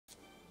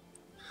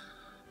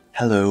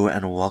Hello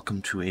and welcome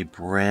to a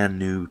brand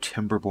new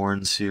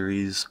Timberborn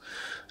series.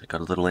 I got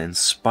a little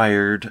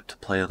inspired to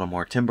play a little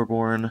more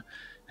Timberborn,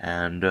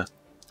 and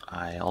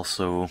I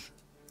also,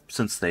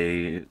 since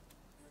they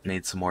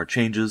made some more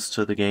changes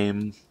to the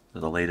game,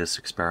 the latest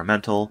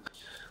experimental,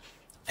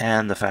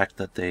 and the fact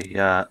that they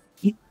that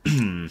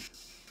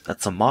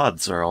some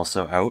mods are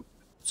also out,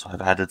 so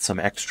I've added some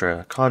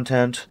extra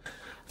content.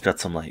 Got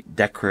some like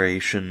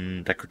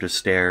decorative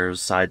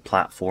stairs, side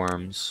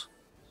platforms,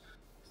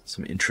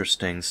 some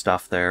interesting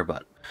stuff there,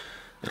 but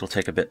it'll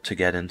take a bit to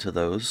get into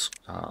those.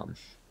 Oh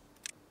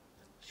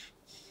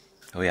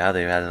yeah,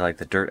 they added like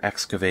the dirt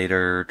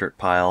excavator, dirt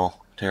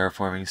pile,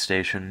 terraforming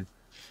station.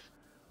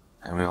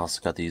 And we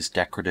also got these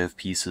decorative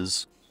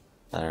pieces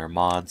that are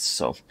mods,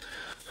 so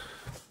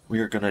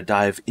we are going to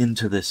dive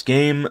into this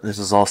game. This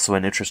is also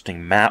an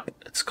interesting map.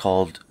 It's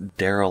called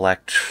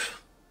Derelict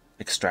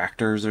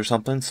Extractors or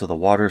something, so the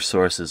water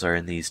sources are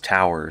in these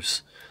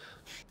towers.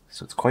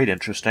 So it's quite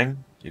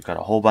interesting. You've got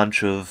a whole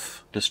bunch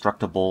of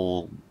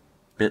destructible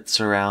bits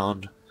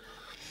around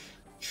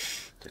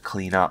to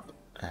clean up,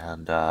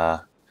 and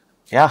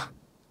yeah,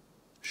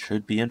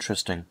 should be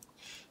interesting.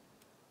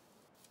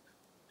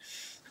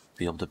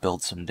 Be able to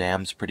build some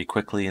dams pretty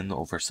quickly and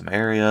over some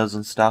areas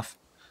and stuff.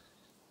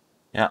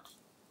 Yeah,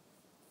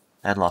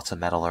 and lots of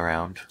metal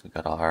around. We've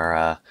got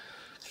our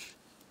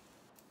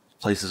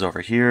places over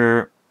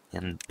here.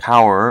 In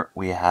power,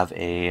 we have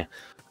a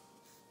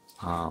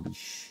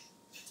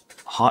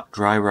hot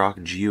dry rock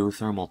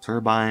geothermal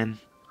turbine.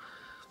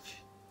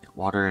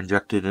 Water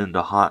injected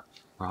into hot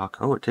rock.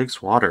 Oh, it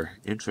takes water.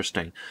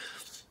 Interesting.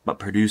 But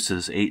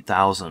produces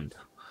 8,000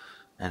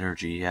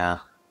 energy,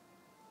 yeah.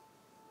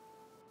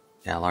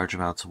 Yeah, large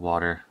amounts of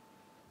water.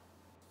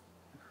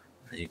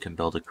 You can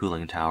build a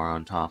cooling tower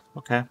on top.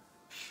 Okay.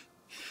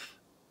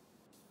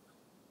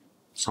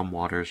 Some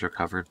waters are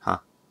covered, huh?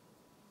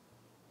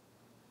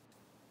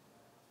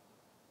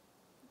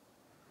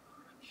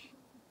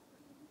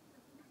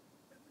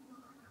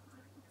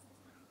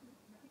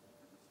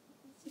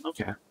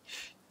 Okay.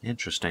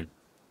 Interesting.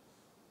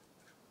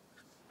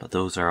 But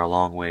those are a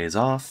long ways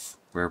off.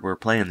 We're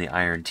playing the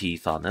Iron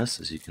Teeth on this,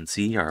 as you can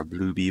see, our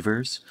blue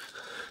beavers.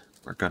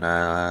 We're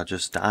gonna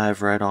just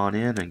dive right on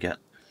in and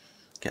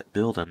get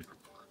building.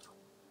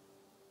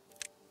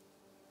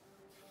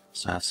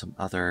 So I have some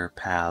other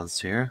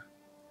paths here.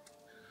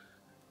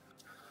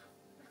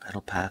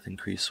 Pedal path,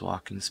 increase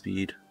walking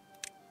speed.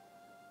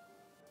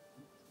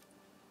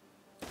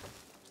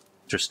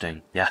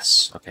 Interesting.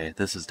 Yes. Okay,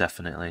 this is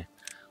definitely...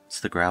 What's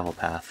the gravel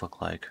path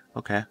look like?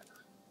 Okay.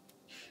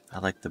 I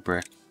like the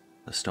brick.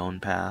 The stone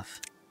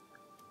path.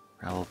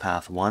 Gravel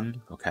path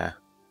 1. Okay.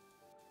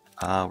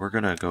 We're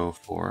gonna go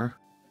for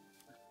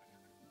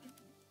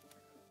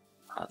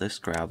this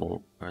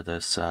gravel, or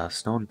this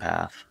stone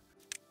path.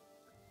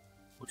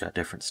 We got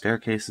different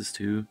staircases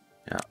too.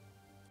 Yeah.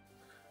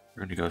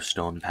 We're gonna go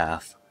stone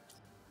path.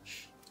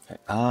 Okay.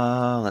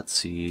 Let's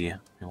see.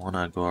 We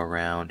wanna go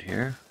around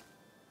here.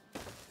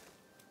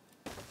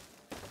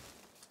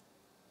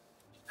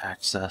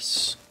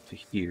 Access to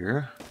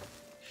here.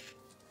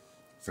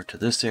 Over to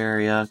this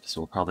area, because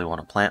we'll probably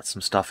want to plant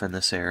some stuff in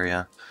this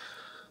area.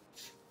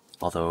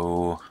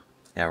 Although,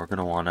 yeah, we're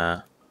gonna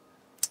wanna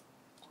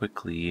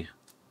quickly...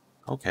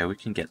 Okay, we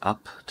can get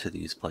up to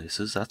these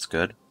places. That's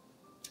good.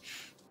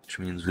 Which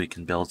means we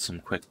can build some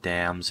quick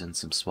dams in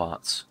some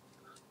spots.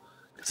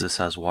 Because this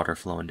has water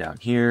flowing down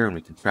here, and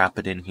we can trap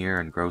it in here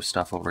and grow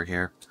stuff over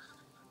here.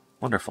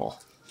 Wonderful.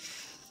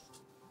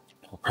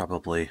 We'll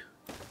probably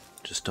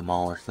just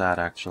demolish that,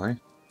 actually.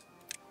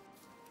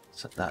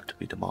 Set that to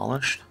be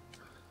demolished.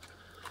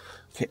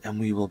 Okay, and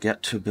we will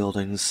get to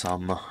building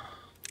some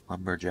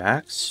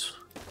lumberjacks.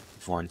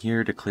 There's one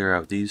here to clear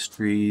out these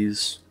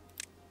trees.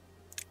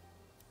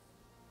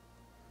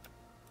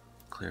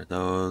 Clear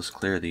those,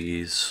 clear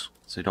these.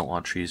 So you don't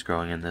want trees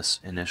growing in this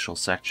initial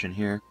section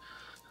here.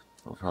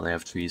 We'll probably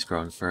have trees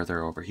growing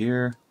further over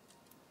here.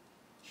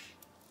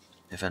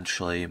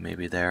 Eventually,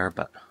 maybe there,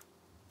 but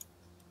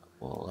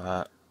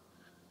we'll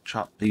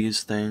chop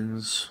these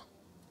things.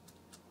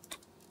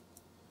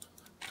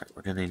 Alright,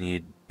 we're gonna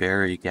need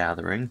berry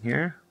gathering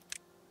here.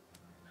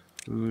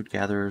 Food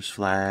gatherer's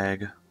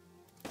flag.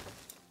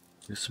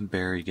 Do some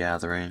berry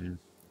gathering.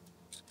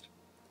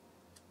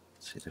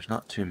 Let's see, there's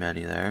not too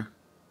many there.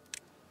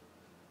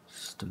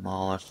 Let's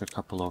demolish a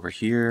couple over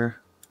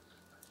here.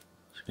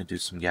 So we can do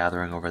some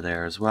gathering over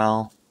there as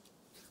well.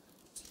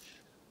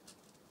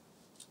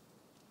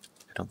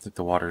 I don't think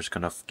the water's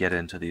gonna get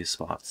into these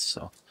spots,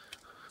 so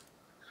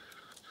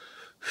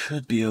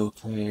should be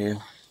okay.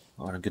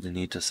 I'm gonna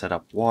need to set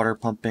up water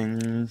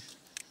pumping.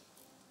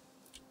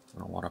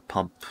 I want to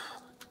pump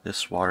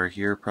this water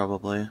here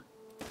probably.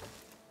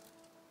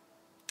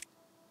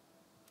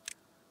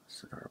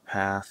 Set our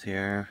path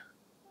here.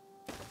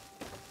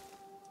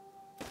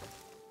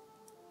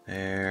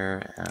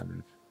 There,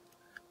 and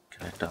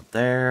connect up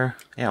there.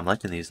 Yeah, I'm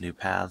liking these new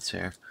paths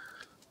here.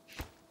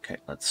 Okay,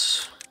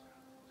 let's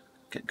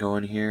get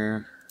going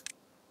here.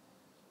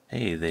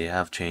 Hey, they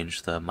have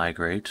changed the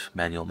migrate,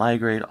 manual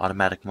migrate,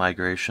 automatic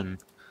migration.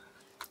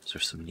 Those are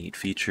some neat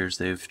features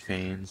they've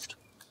changed.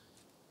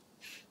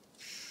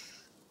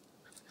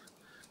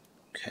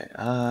 Okay,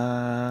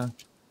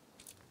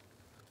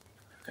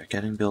 they're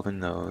getting building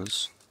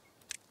those.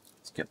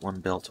 Let's get one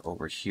built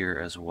over here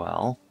as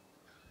well.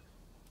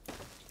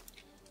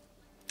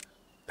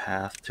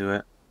 Path to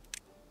it.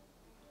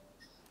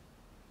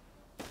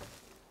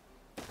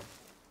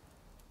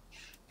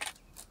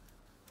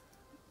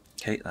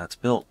 Okay, that's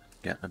built.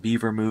 Getting a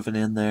beaver moving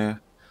in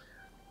there.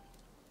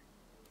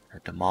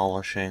 They're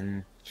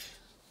demolishing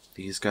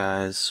these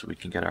guys so we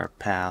can get our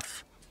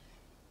path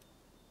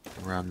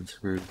run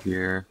through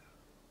here.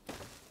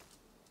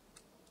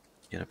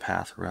 Get a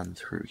path run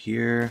through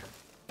here.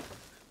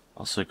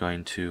 Also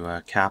going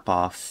to cap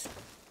off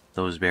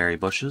those berry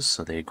bushes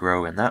so they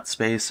grow in that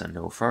space and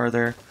no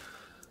farther.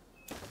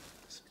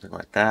 Something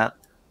like that.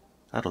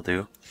 That'll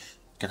do.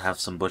 Can have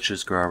some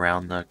bushes grow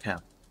around the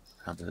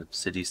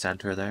city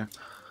center there.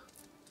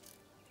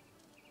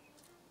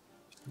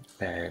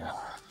 Okay,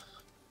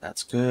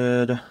 that's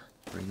good.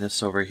 Bring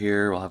this over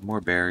here. We'll have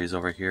more berries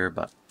over here,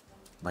 but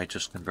might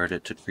just convert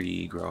it to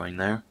tree growing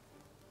there.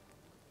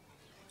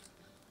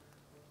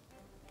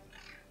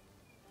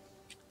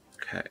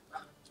 Okay.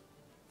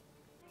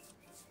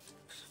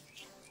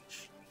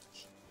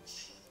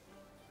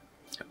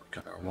 Yeah, we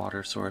got our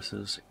water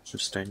sources.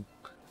 Interesting.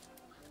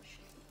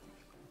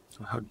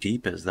 So how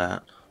deep is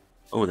that?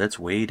 Oh, that's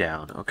way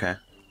down. Okay.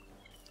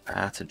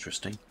 That's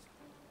interesting.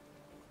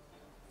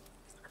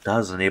 It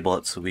does enable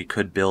it so we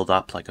could build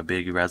up like a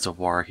big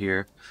reservoir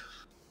here.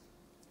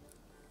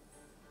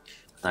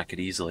 That could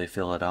easily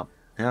fill it up.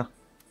 Yeah.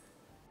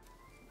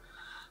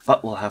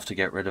 But we'll have to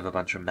get rid of a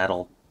bunch of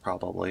metal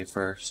probably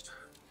first.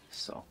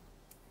 So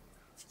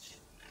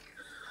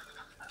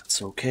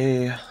that's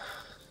okay.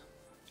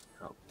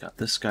 Oh, got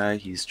this guy,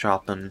 he's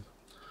chopping.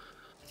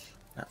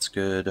 That's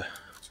good.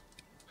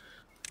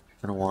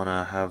 Gonna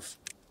wanna have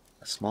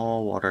a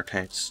small water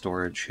tank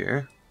storage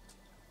here.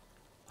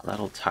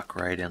 That'll tuck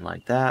right in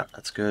like that.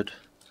 That's good.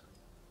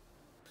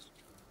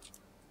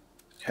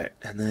 Okay,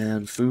 and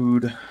then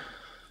food.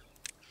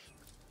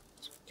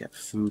 Get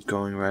food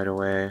going right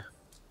away.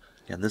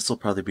 And this will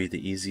probably be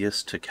the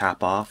easiest to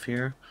cap off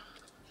here.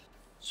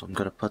 So I'm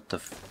gonna put the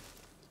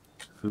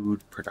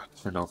food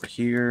production over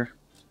here.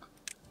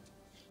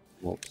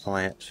 We'll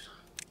plant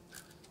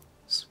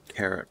some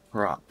carrot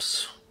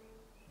crops.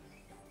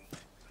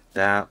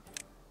 That.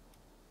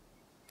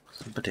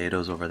 Some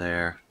potatoes over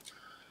there.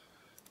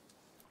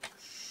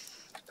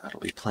 That'll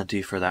be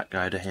plenty for that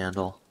guy to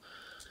handle.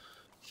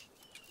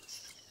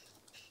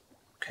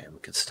 Okay, we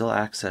can still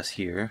access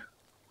here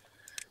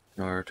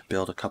in order to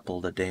build a couple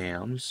of the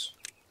dams.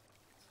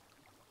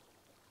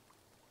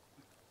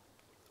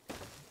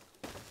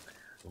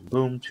 Boom,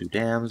 boom, 2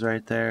 dams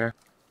right there.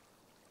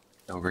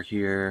 Over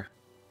here,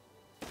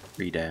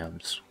 3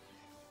 dams.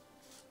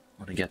 I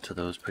want to get to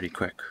those pretty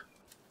quick.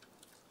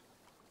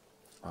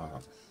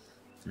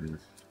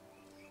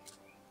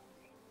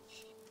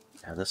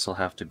 Yeah, this will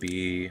have to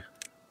be...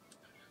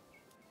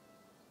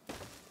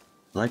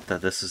 I like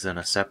that this is in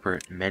a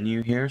separate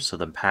menu here, so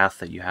the path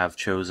that you have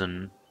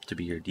chosen to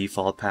be your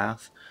default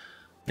path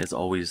is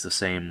always the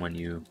same when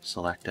you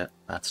select it.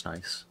 That's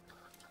nice.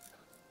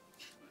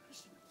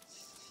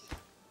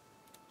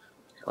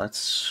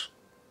 Let's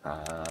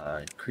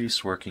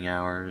increase working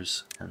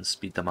hours and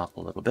speed them up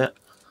a little bit.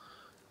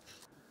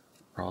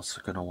 We're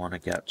also going to want to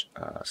get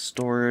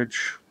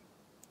storage.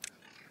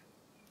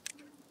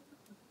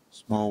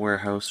 Small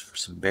warehouse for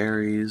some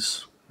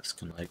berries. This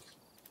can like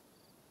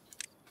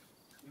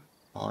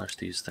polish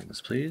these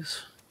things,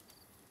 please.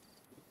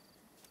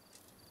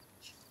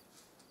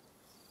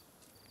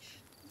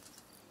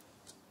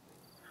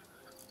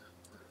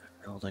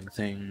 Building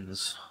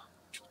things.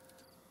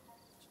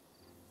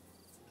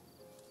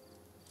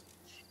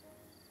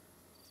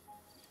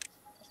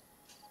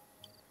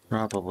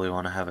 Probably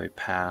want to have a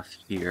path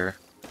here.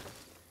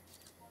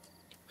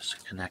 Just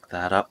to connect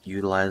that up,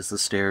 utilize the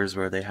stairs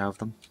where they have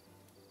them.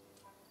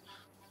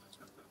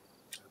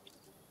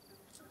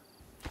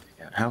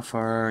 And how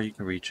far you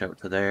can reach out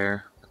to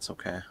there, that's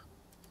okay.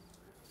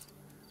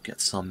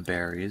 Get some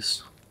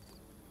berries.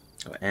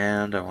 Oh,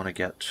 and I want to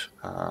get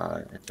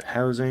into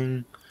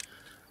housing.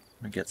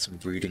 I'm gonna get some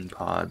breeding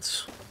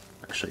pods.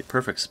 Actually,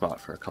 perfect spot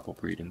for a couple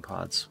breeding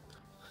pods.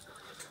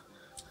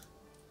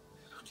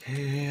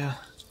 Okay,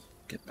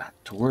 get back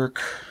to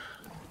work.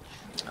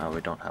 We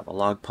don't have a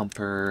log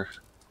pumper.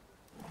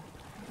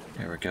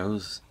 There it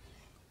goes.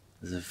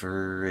 The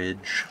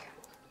verage.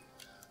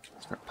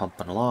 Start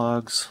pumping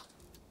logs.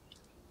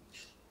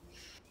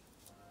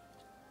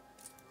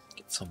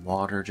 Get some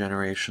water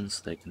generation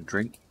so they can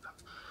drink.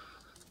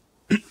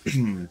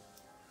 There's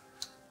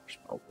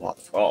a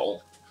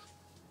waterfall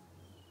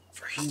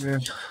over here.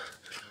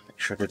 Make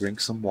sure to drink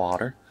some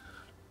water.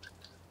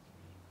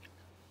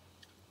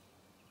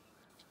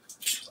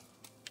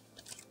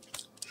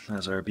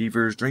 As our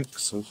beavers drink,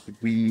 so should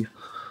we.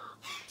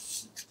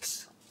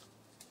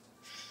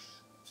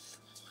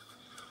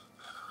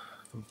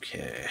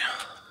 Okay.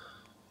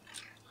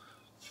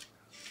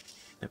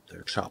 Yep,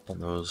 they're chopping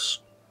those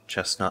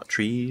chestnut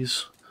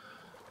trees.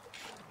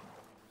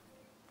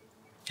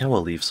 Yeah,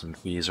 we'll leave some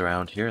trees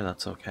around here,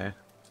 that's okay.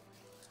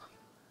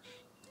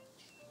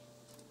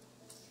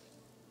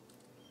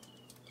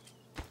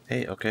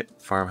 Hey, okay,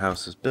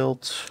 farmhouse is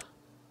built.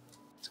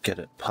 Let's get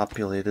it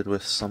populated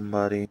with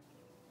somebody.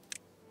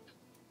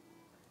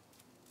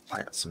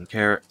 Plant some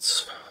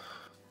carrots.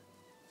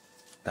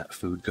 That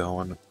food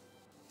going.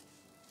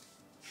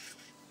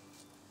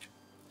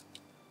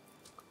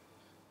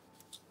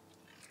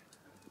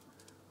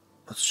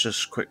 Let's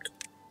just quick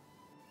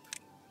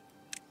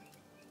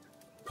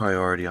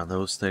priority on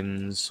those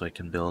things so I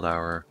can build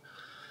our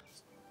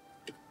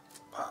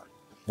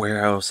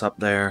warehouse up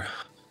there.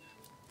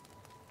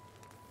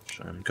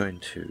 So I'm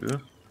going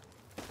to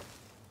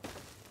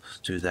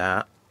do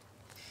that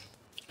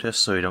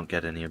just so we don't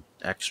get any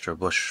extra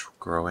bush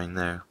growing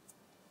there.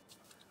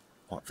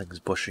 Want things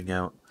bushing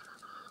out.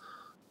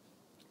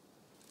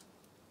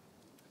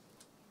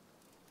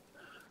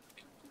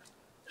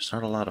 There's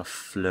not a lot of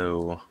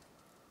flow.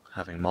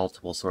 Having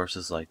multiple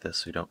sources like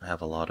this, we don't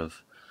have a lot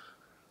of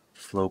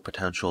flow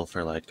potential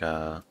for like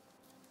I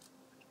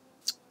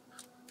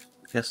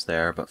guess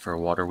there, but for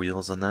water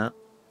wheels and that.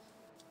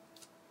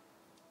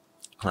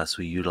 Unless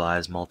we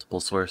utilize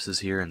multiple sources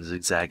here and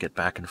zigzag it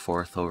back and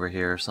forth over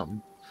here or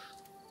something.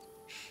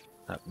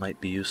 That might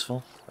be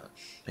useful. But,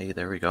 hey,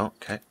 there we go.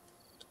 Okay.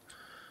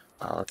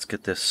 Let's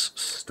get this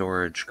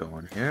storage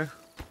going here.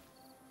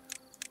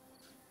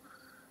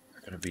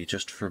 They're going to be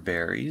just for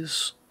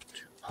berries.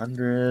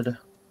 200.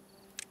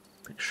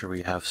 Make sure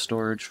we have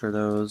storage for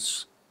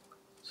those.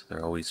 So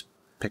they're always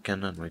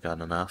picking and we got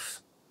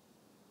enough.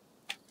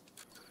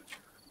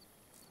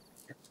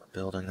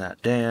 Building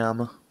that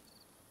dam.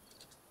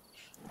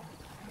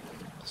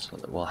 So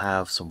that we'll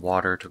have some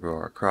water to grow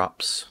our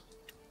crops.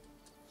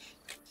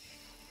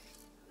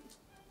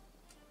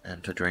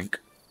 And to drink.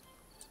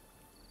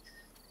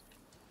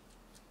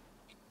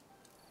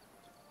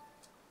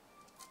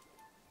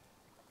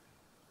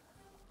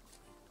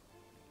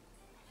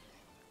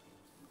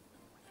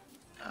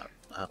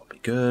 That'll be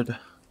good.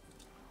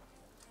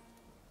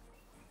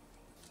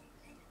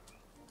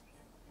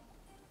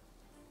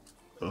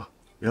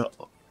 Yeah.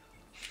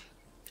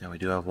 Yeah, we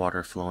do have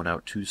water flowing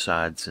out two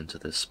sides into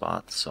this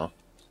spot, so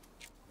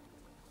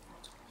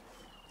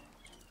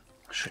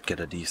should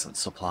get a decent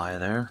supply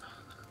there.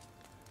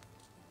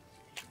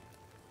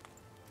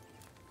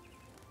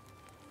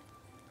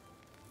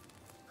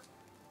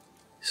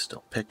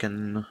 Still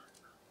picking.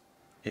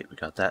 Hey, we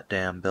got that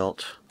dam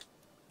built.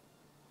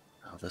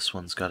 Now this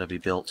one's got to be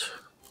built.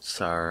 It's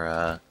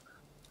our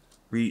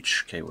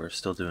reach. Okay, we're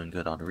still doing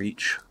good on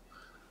reach.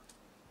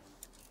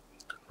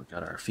 We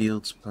got our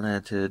fields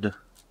planted.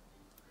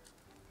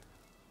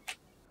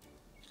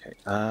 Okay,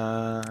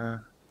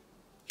 gonna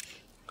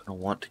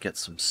want to get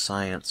some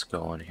science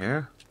going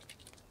here.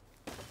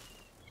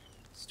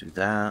 Let's do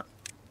that.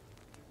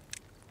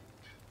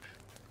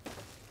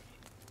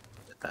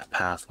 Get that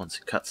path once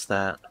he cuts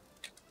that.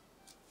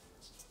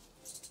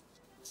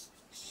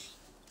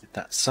 Get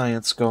that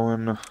science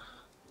going.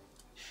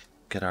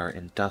 Get our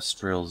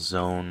industrial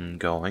zone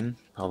going.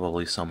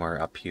 Probably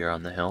somewhere up here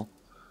on the hill.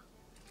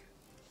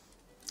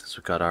 So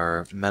we've got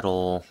our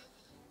metal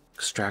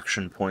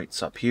extraction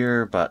points up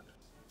here, but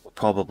we'll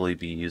probably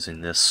be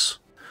using these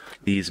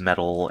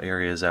metal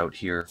areas out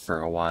here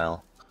for a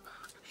while.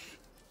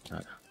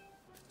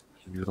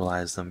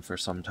 Utilize them for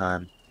some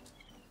time.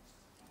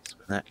 So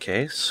in that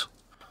case,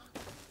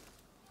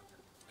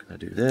 I'm gonna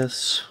do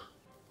this.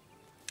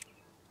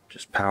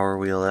 Just power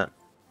wheel it.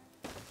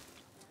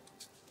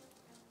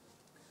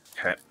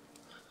 Okay.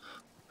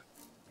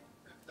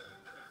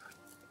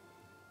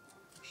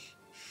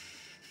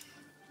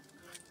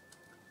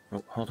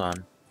 Oh, hold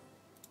on.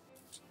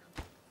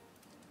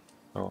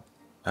 Oh,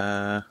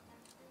 I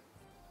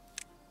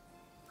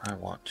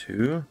want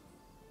to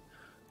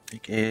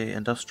make a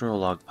industrial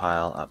log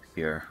pile up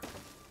here.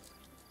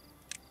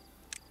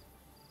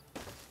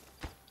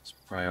 Let's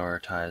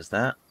prioritize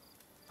that.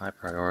 High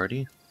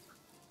priority.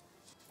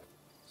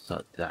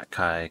 So that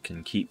guy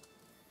can keep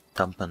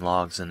dumping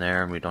logs in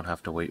there and we don't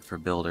have to wait for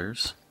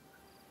builders.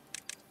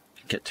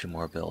 Get 2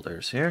 more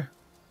builders here.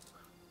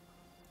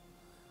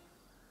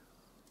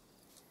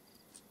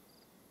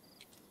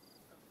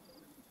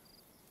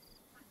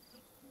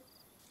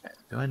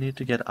 Do I need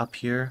to get up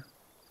here?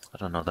 I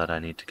don't know that I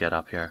need to get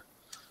up here.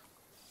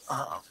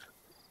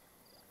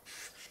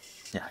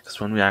 Yeah, because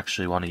when we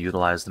actually want to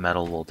utilize the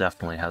metal, we'll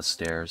definitely have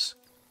stairs.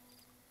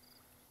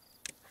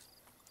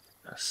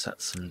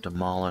 Set some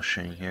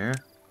demolishing here.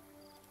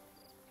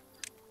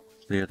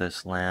 Clear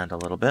this land a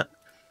little bit.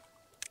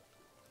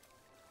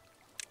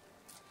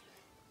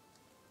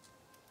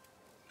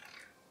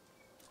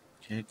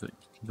 Okay, good.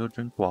 You can go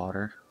drink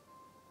water.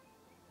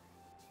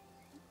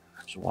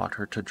 There's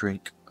water to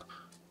drink.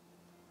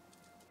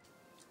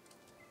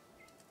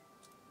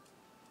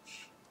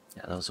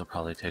 Yeah, those will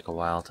probably take a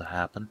while to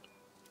happen.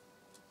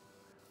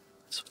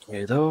 It's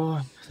okay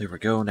though. There we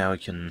go. Now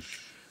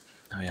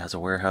he has a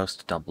warehouse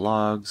to dump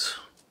logs.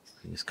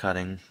 He's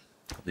cutting.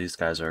 These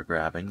guys are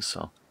grabbing,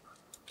 so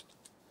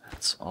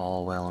that's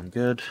all well and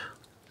good.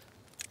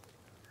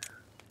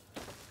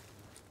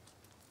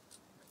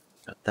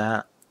 Got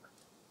that.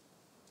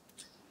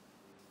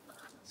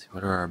 Let's see,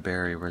 what are our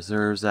berry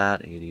reserves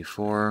at?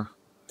 84.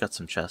 Got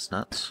some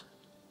chestnuts.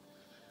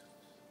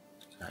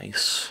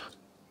 Nice.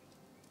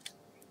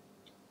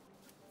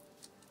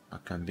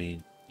 Not gonna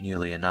be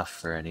nearly enough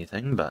for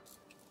anything, but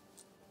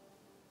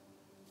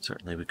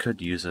certainly we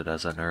could use it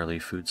as an early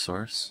food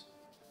source.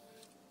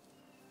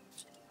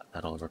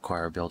 That'll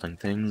require building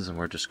things, and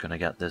we're just gonna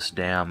get this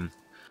dam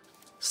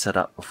set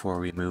up before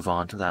we move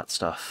on to that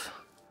stuff.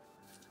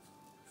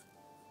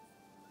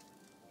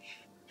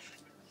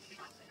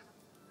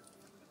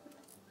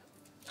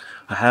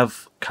 I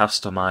have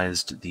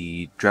customized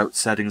the drought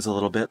settings a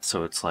little bit,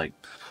 so it's like,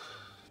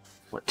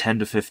 what, 10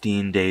 to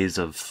 15 days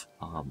of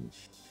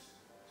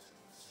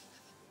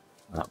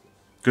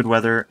good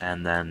weather,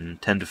 and then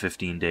 10 to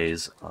 15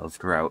 days of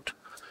drought,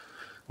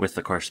 with,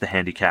 of course, the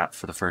handicap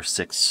for the first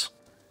 6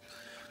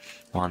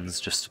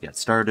 ones just to get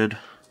started.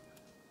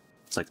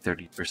 It's like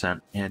 30%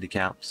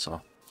 handicap,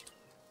 so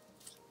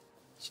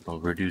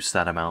it'll reduce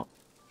that amount.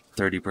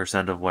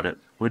 30% of what it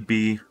would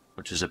be,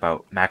 which is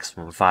about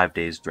maximum 5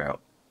 days drought.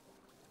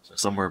 So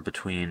somewhere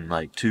between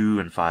like 2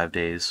 and 5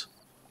 days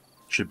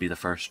should be the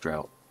first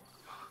drought.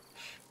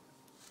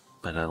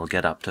 But it'll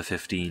get up to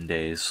 15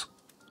 days.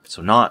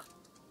 So not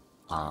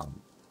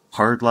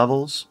hard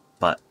levels,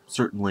 but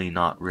certainly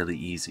not really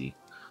easy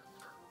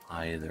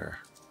either.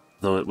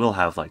 Though it will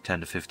have like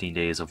 10 to 15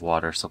 days of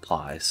water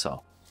supply,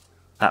 so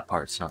that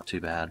part's not too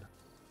bad.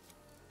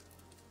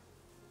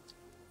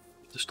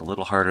 Just a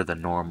little harder than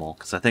normal,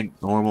 because I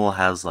think normal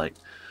has like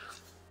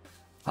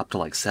up to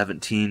like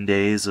 17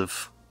 days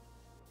of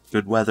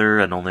good weather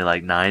and only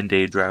like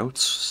 9-day droughts,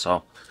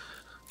 so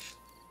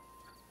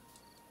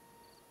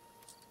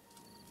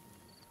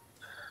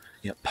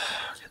yep,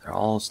 they're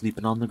all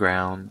sleeping on the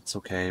ground. It's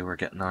okay, we're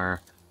getting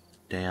our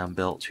dam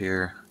built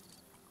here.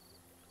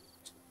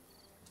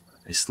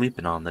 They're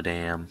sleeping on the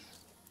dam.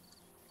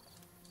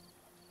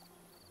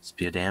 Must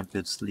be a damn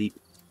good sleep.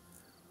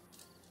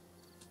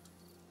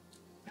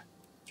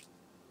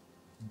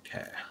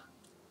 Okay.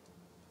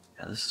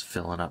 Yeah, this is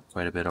filling up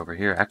quite a bit over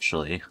here,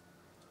 actually.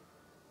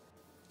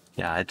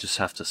 Yeah, I just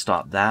have to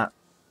stop that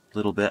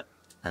little bit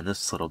and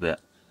this little bit,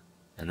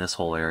 and this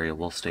whole area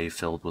will stay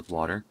filled with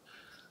water,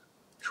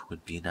 which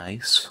would be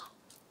nice.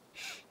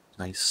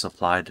 Nice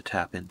supply to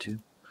tap into.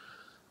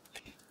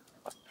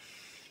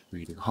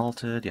 Reading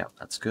halted. Yeah,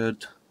 that's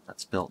good.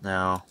 That's built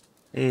now.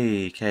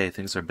 Hey, okay,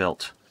 things are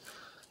built.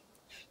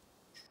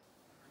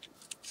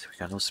 So we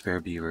got no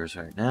spare beavers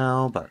right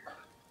now, but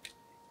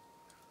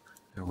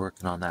they're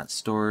working on that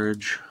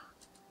storage.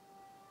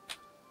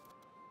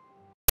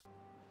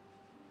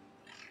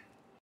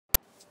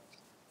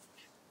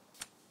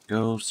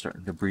 Go,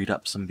 starting to breed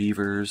up some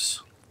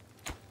beavers.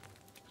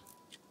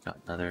 Got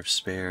another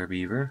spare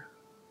beaver.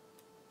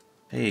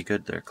 Hey,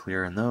 good, they're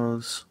clearing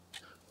those.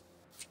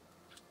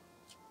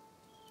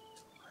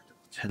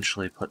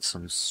 Potentially put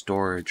some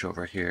storage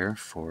over here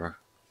for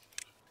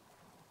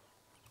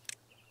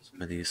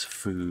some of these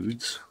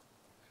foods.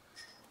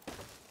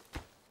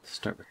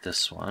 Start with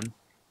this one.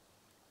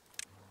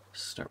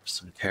 Start with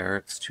some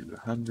carrots,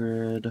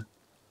 200.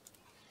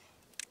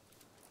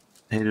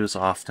 Potatoes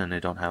often I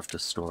don't have to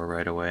store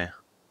right away.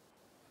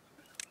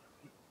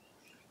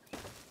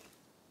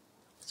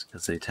 It's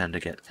because they tend to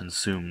get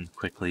consumed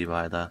quickly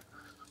by the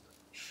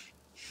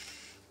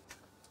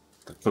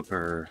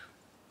cooker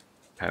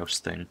house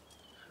thing,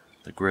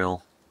 the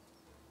grill.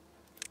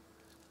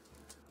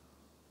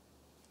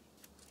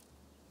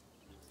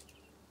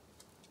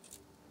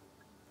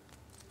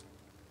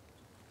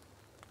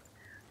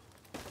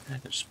 I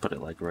can just put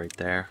it like right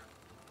there.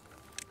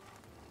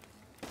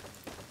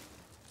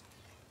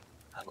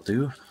 That'll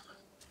do.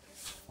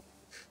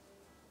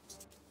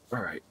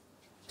 Alright,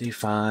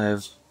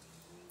 D5.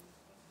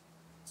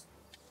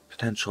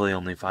 Potentially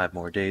only 5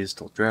 more days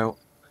till drought,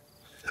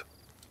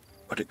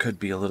 but it could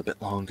be a little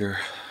bit longer.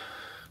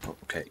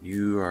 Okay,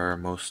 you are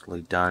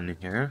mostly done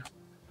here.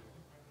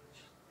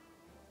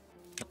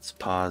 Let's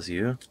pause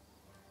you.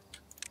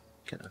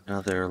 Get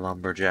another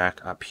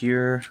lumberjack up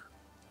here.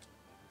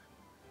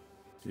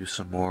 Do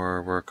some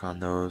more work on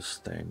those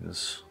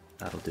things.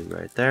 That'll do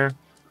right there.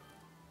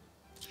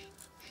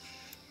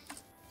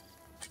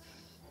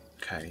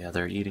 Okay, yeah,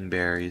 they're eating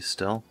berries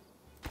still.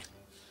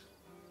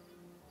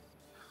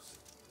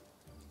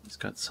 He's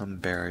got some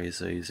berries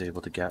that he's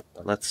able to get,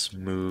 but let's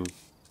move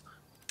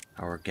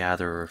our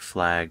gatherer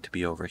flag to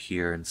be over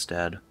here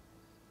instead.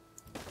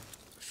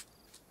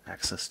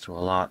 Access to a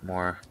lot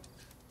more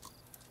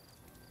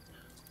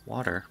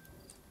water.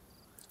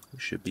 We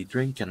should be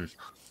drinking.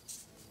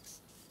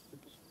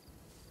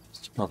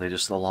 It's probably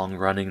just the long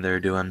running they're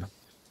doing.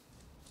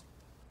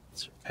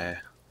 It's okay.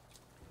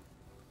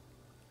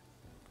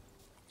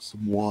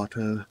 Some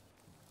water.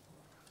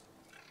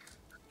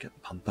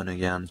 Get pumping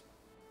again.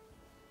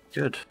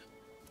 Good.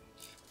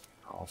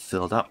 All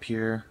filled up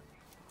here.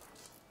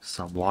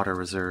 Some water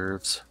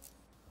reserves.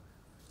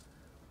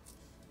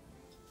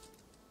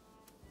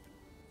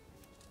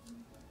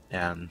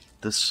 And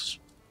this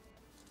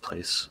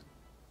place,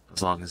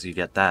 as long as you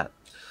get that,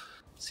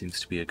 seems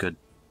to be a good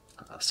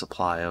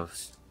supply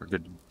of, or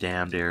good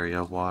dammed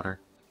area of water.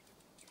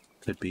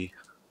 Could be.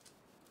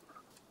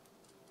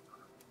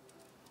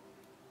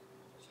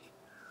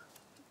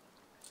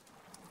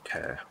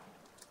 Okay.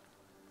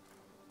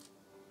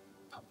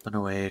 Pumping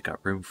away, got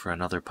room for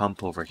another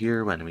pump over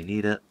here when we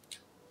need it.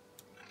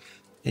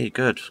 Hey,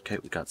 good. Okay,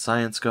 we got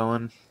science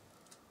going.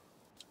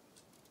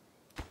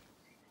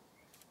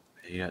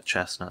 You got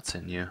chestnuts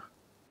in you.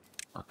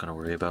 Not gonna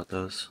worry about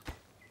those.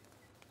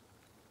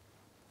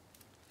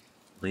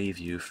 Leave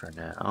you for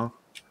now.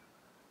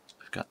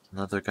 We've got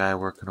another guy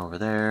working over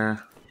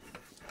there.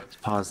 Let's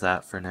pause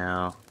that for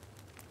now.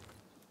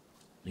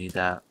 Need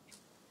that.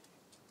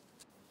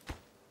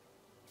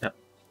 Yep,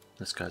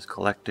 this guy's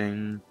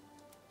collecting.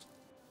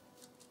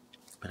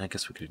 And I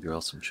guess we could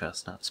grill some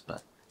chestnuts,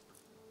 but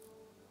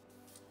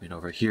I mean,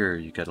 over here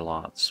you get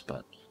lots,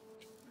 but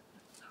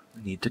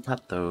we need to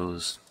cut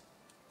those.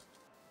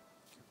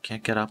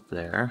 Can't get up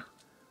there.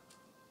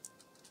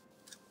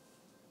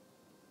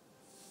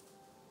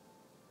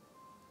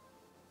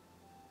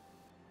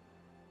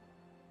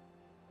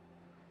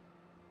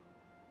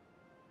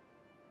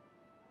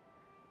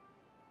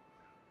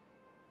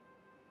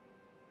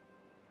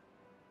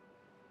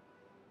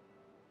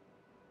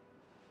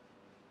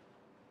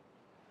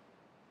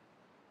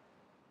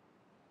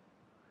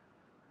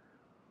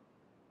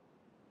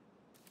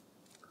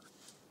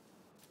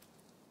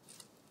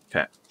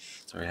 Okay,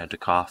 sorry I had to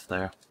cough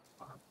there.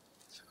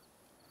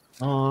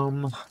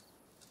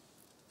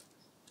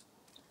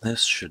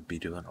 This should be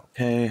doing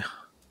okay.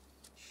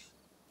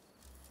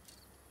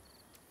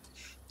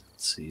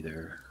 Let's see,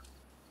 they're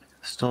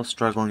still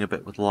struggling a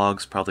bit with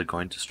logs, probably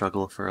going to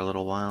struggle for a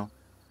little while.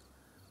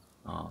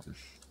 Oh,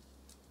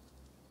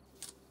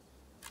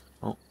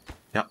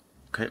 yeah,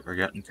 okay, we're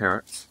getting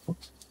carrots.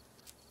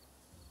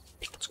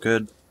 That's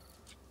good.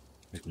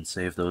 We can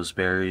save those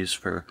berries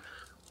for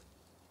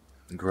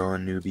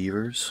growing new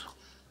beavers.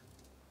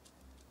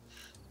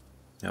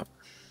 Yep.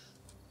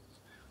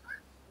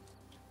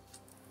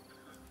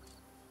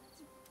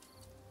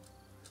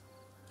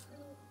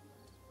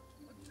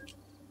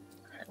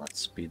 Alright, let's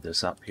speed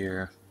this up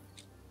here.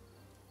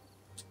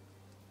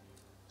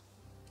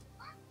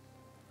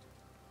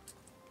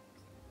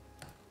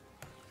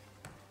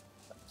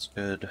 That's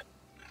good.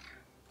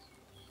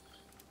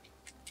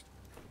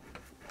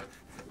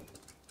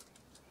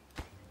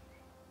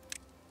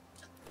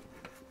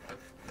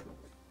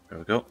 There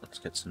we go. Let's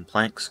get some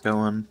planks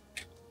going.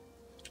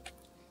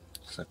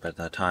 So by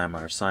the time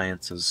our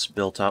science is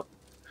built up,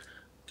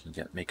 we can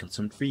get making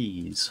some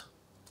trees.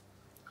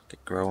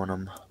 Get growing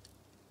them.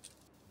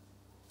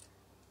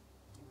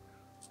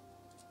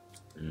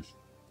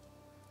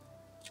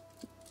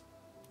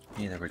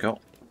 Okay, there we go.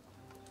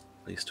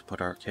 Place to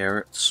put our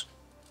carrots.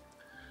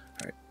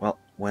 Alright, well,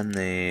 when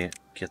they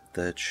get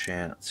the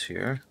chance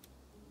here.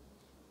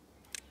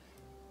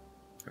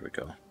 There we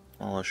go.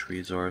 Demolish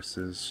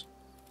resources.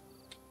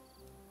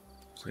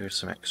 Clear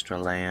some extra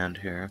land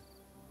here.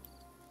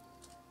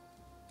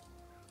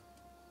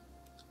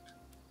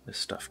 This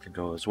stuff can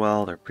go as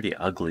well. They're pretty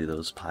ugly,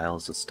 those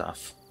piles of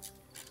stuff.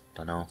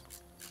 Dunno.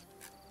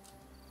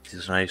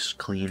 It's a nice,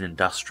 clean,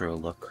 industrial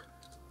look.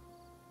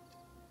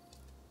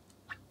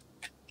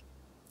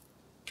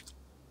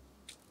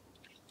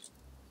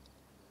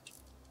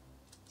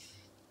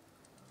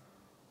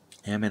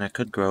 Yeah, I mean, I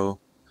could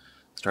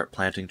start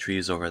planting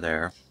trees over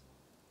there.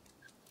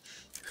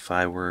 If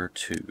I were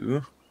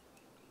to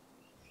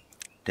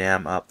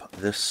dam up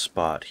this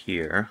spot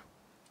here.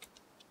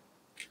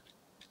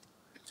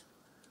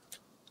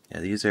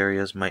 Yeah, these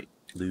areas might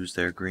lose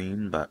their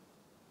green, but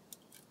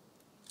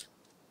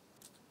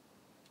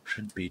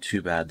shouldn't be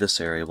too bad.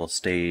 This area will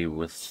stay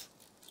with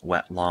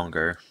wet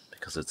longer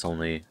because it's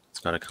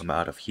got to come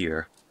out of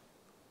here.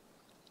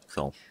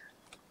 So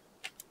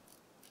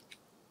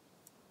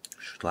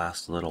should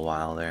last a little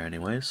while there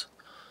anyways.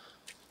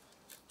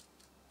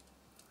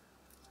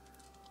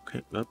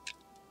 Okay, whoop.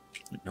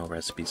 No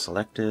recipe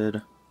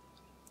selected.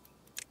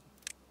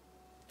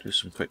 Do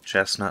some quick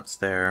chestnuts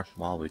there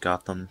while we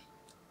got them.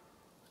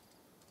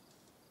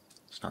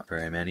 It's not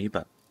very many,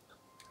 but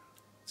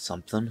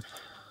something.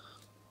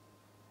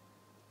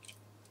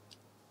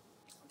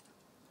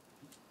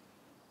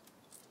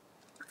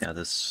 Yeah,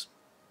 this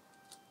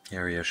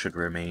area should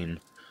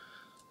remain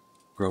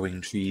growing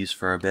trees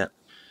for a bit.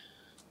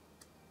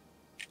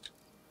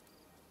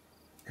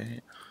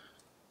 Okay.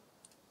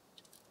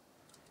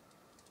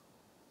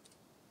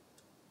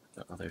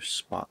 Got other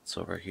spots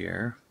over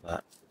here,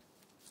 but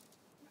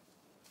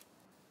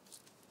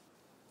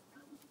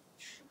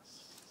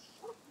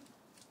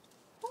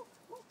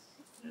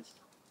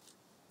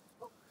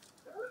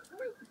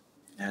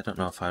yeah, I don't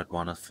know if I'd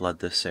want to flood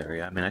this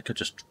area. I mean, I could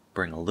just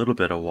bring a little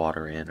bit of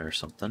water in or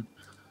something.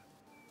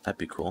 That'd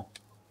be cool.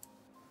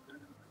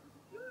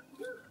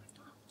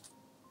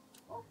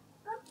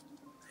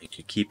 You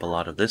could keep a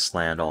lot of this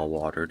land all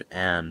watered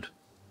and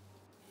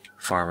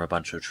farm a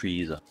bunch of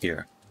trees up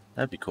here.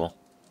 That'd be cool.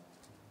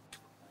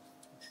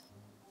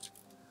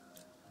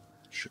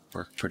 Should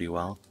work pretty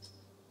well.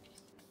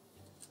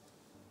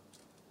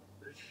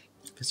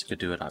 guess you could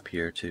do it up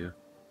here too.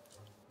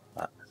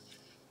 But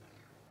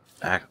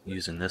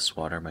using this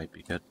water might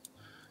be good.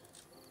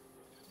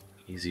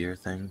 Easier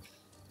thing.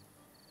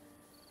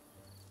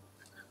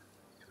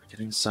 We're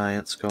getting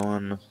science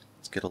going.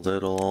 Let's get a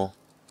little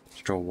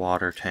extra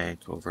water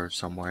tank over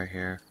somewhere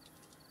here.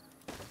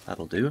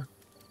 That'll do.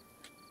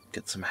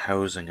 Get some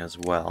housing as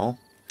well.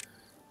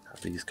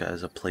 Have these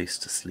guys a place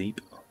to sleep.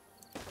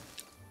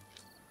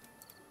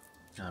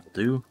 That'll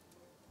do.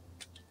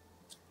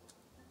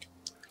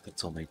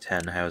 That's only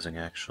 10 housing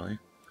actually.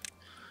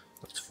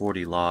 That's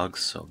 40 logs,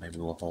 so maybe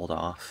we'll hold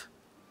off.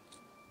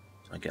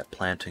 I get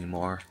planting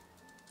more.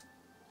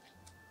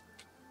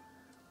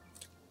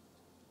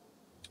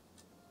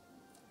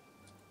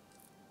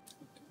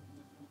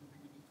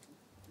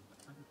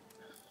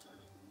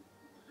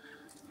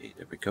 Okay,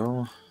 there we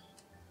go.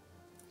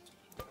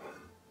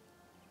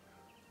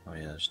 Oh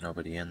yeah, there's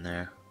nobody in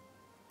there.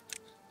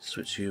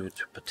 Switch you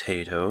to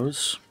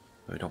potatoes.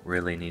 We don't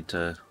really need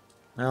to...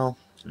 well,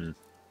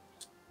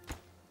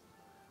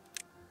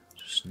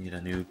 just need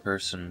a new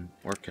person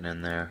working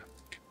in there.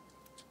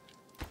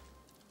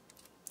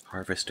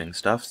 Harvesting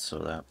stuff so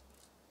that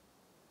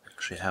we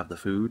actually have the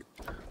food.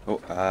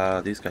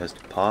 Oh, these guys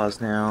can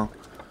pause now.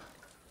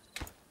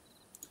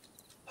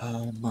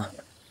 Yeah,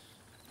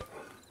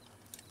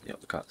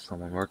 we got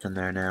someone working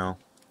there now.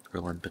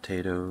 Grilling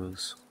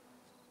potatoes.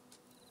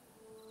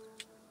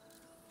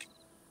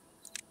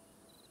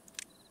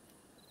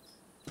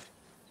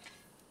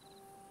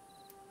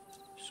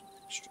 Some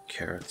extra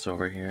carrots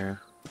over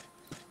here.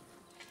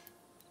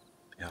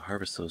 Yeah,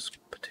 harvest those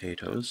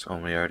potatoes. Oh,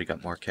 we already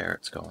got more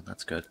carrots going.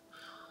 That's good.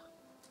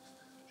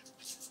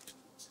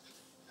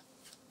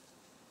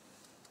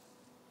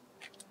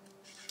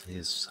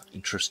 These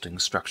interesting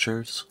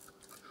structures.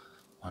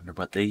 Wonder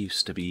what they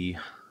used to be.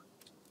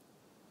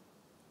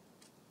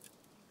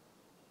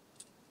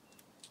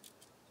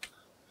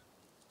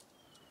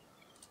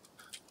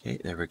 Okay,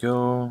 there we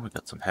go. We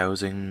got some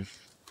housing.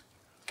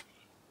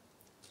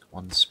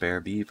 One spare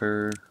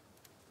beaver.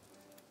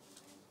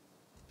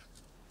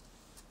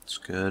 It's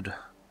good.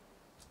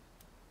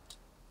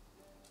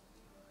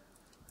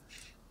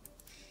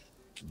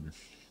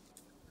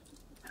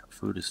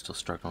 Food is still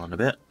struggling a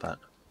bit, but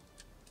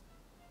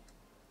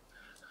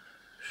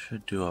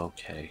should do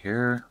okay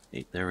here.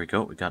 Hey, there we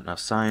go. We got enough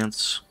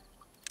science.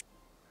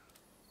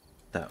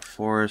 That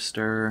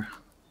forester.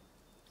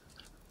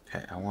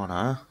 Okay, I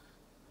wanna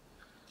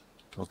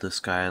build this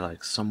guy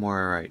like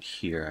somewhere right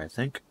here, I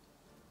think.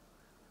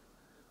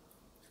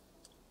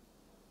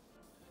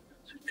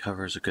 So it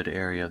covers a good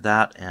area of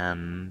that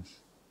and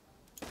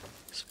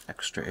some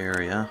extra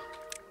area.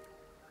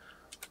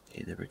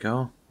 Okay, there we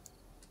go.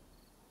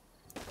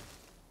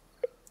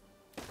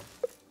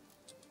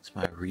 What's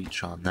my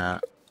reach on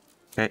that?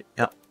 Okay,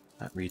 yep,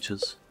 that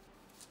reaches.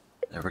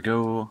 There we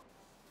go.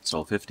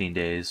 So 15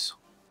 days.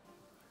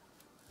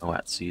 No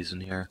wet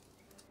season here.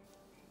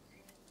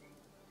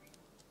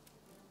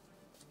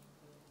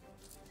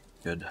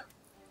 Good.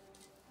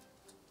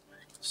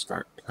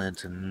 Start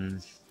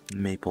planting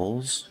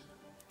maples.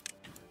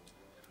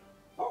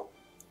 Do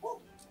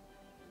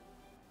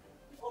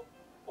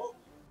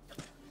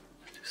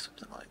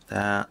something like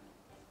that.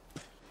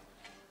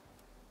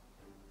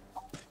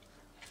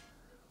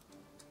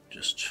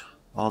 Just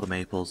all the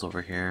maples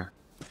over here.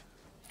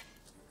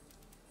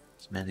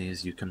 As many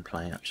as you can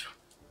plant.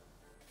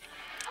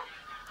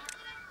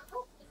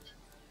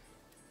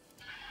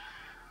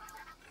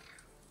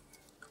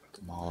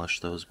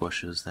 Demolish those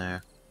bushes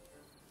there.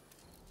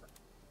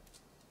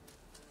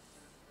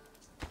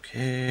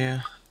 Okay.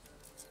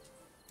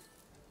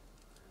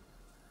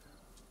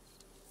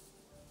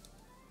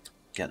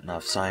 Get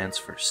enough science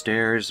for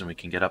stairs and we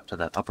can get up to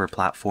that upper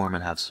platform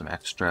and have some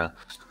extra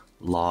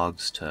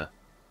logs to...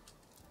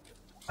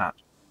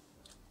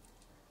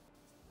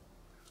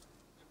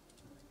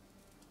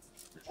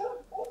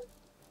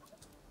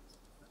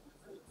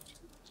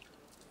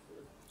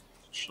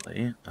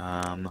 Actually,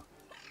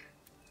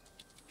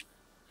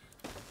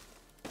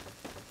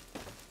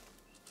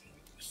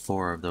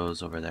 4 of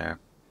those over there.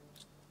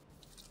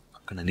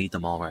 Not gonna need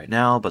them all right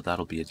now, but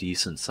that'll be a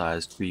decent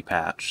sized tree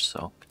patch,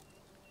 so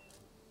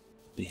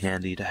be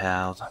handy to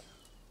have.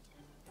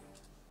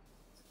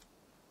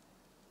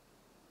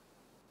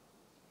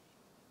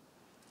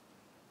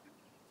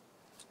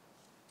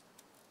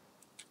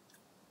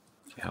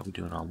 Okay, how are we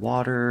doing on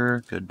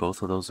water? Good,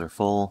 both of those are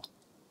full.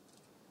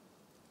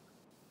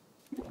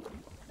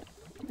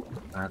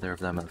 Neither of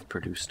them have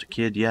produced a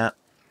kid yet.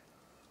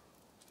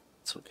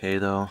 It's okay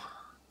though.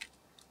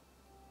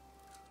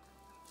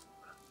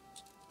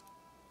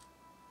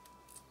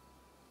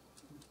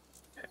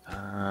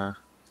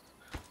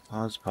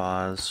 Okay,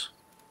 pause.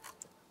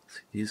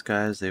 See, these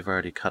guys, they've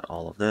already cut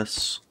all of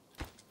this.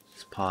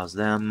 Let's pause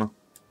them.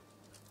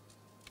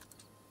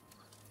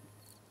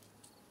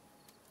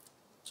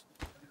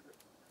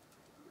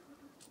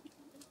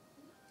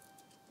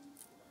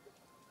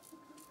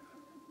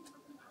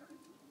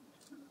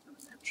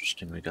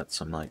 Interesting, we got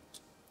some like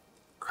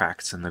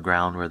cracks in the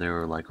ground where they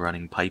were like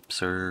running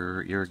pipes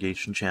or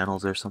irrigation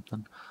channels or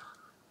something.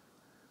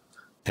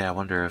 Okay, I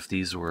wonder if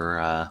these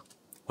were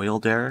whale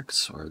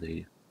derricks or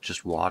they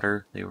just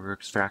water they were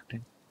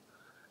extracting.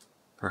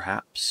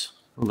 Perhaps.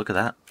 Oh, look at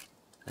that.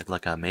 They have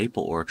like a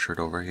maple orchard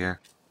over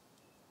here.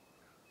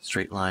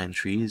 Straight line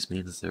trees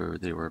means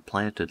they were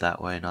planted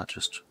that way, not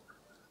just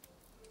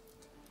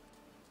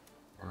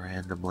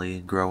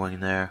randomly growing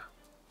there.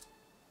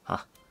 Huh.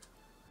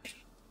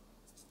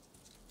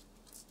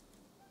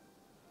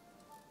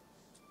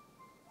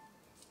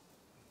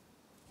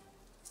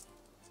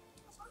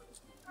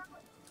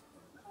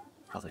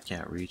 Probably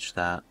can't reach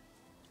that.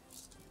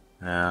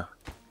 Yeah.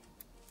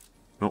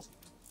 Nope.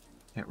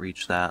 Can't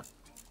reach that.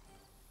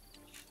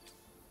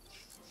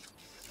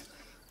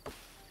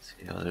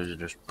 See, oh, those are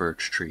just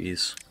birch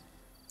trees.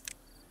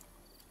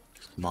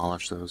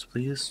 Demolish those,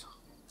 please.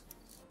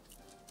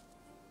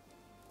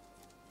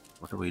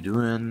 What are we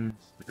doing?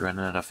 We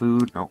running out of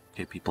food? Nope.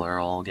 Okay, people are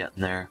all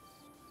getting their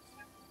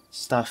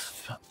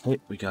stuff. Hey,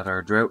 we got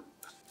our drought.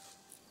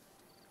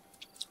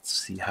 Let's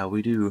see how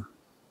we do.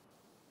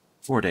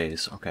 4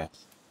 days. Okay.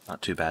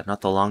 Not too bad.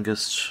 Not the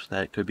longest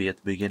that it could be at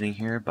the beginning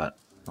here, but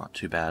not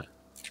too bad.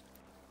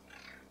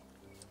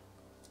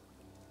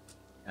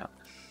 Yeah.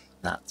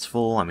 That's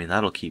full. I mean,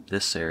 that'll keep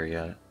this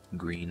area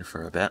green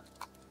for a bit.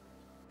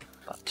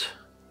 But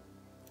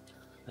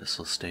this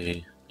will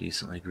stay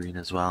decently green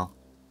as well.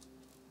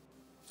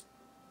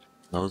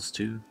 Those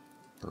two?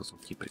 Those will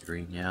keep it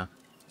green, yeah.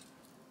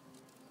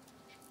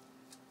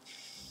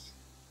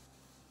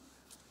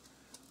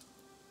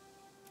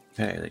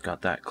 Okay, they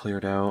got that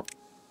cleared out.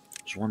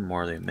 There's one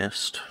more they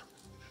missed.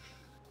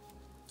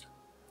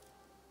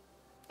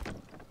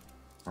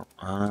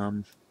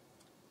 Oh,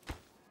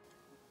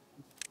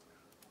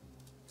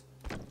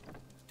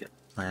 get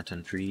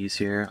planting trees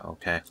here.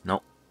 Okay,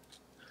 nope.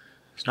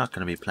 It's not going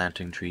to be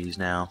planting trees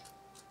now.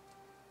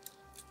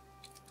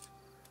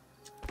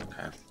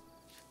 Okay.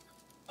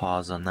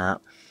 Pause on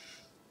that.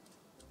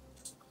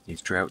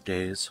 These drought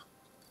days.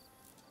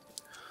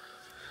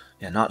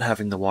 Yeah, not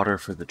having the water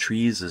for the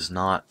trees is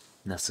not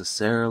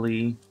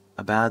necessarily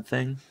a bad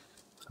thing.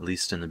 At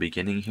least in the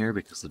beginning here,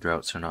 because the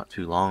droughts are not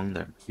too long.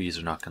 The trees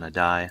are not going to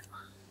die.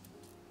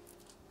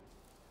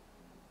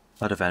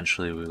 But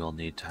eventually we will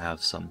need to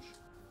have some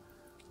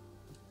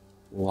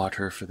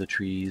water for the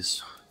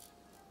trees.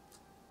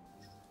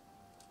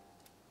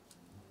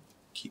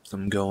 Keep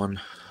them going.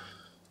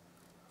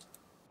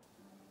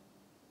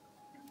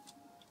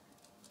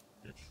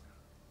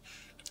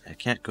 I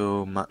can't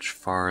go much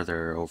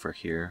farther over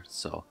here,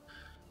 so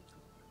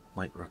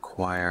might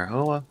require...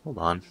 Oh, hold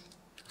on.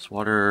 This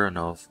water...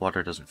 No, if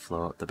water doesn't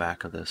flow out the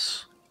back of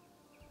this.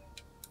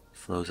 It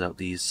flows out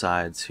these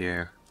sides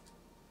here.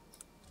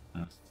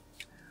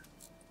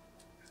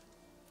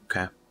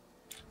 Okay.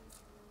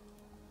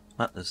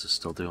 But this is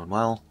still doing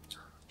well.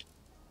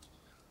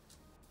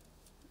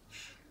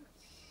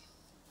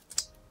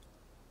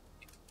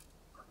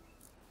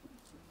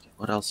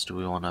 What else do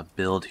we want to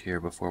build here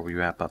before we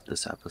wrap up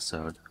this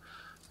episode?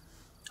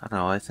 I don't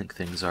know, I think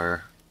things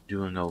are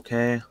doing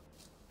okay.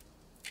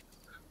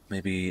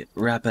 Maybe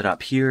wrap it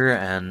up here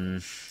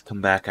and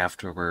come back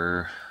after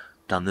we're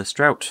done this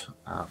drought.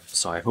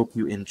 So I hope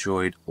you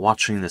enjoyed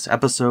watching this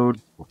episode.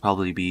 We'll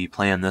probably be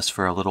playing this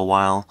for a little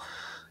while.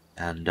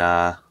 And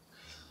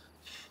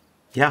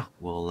yeah,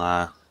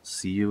 we'll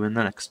see you in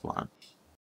the next one.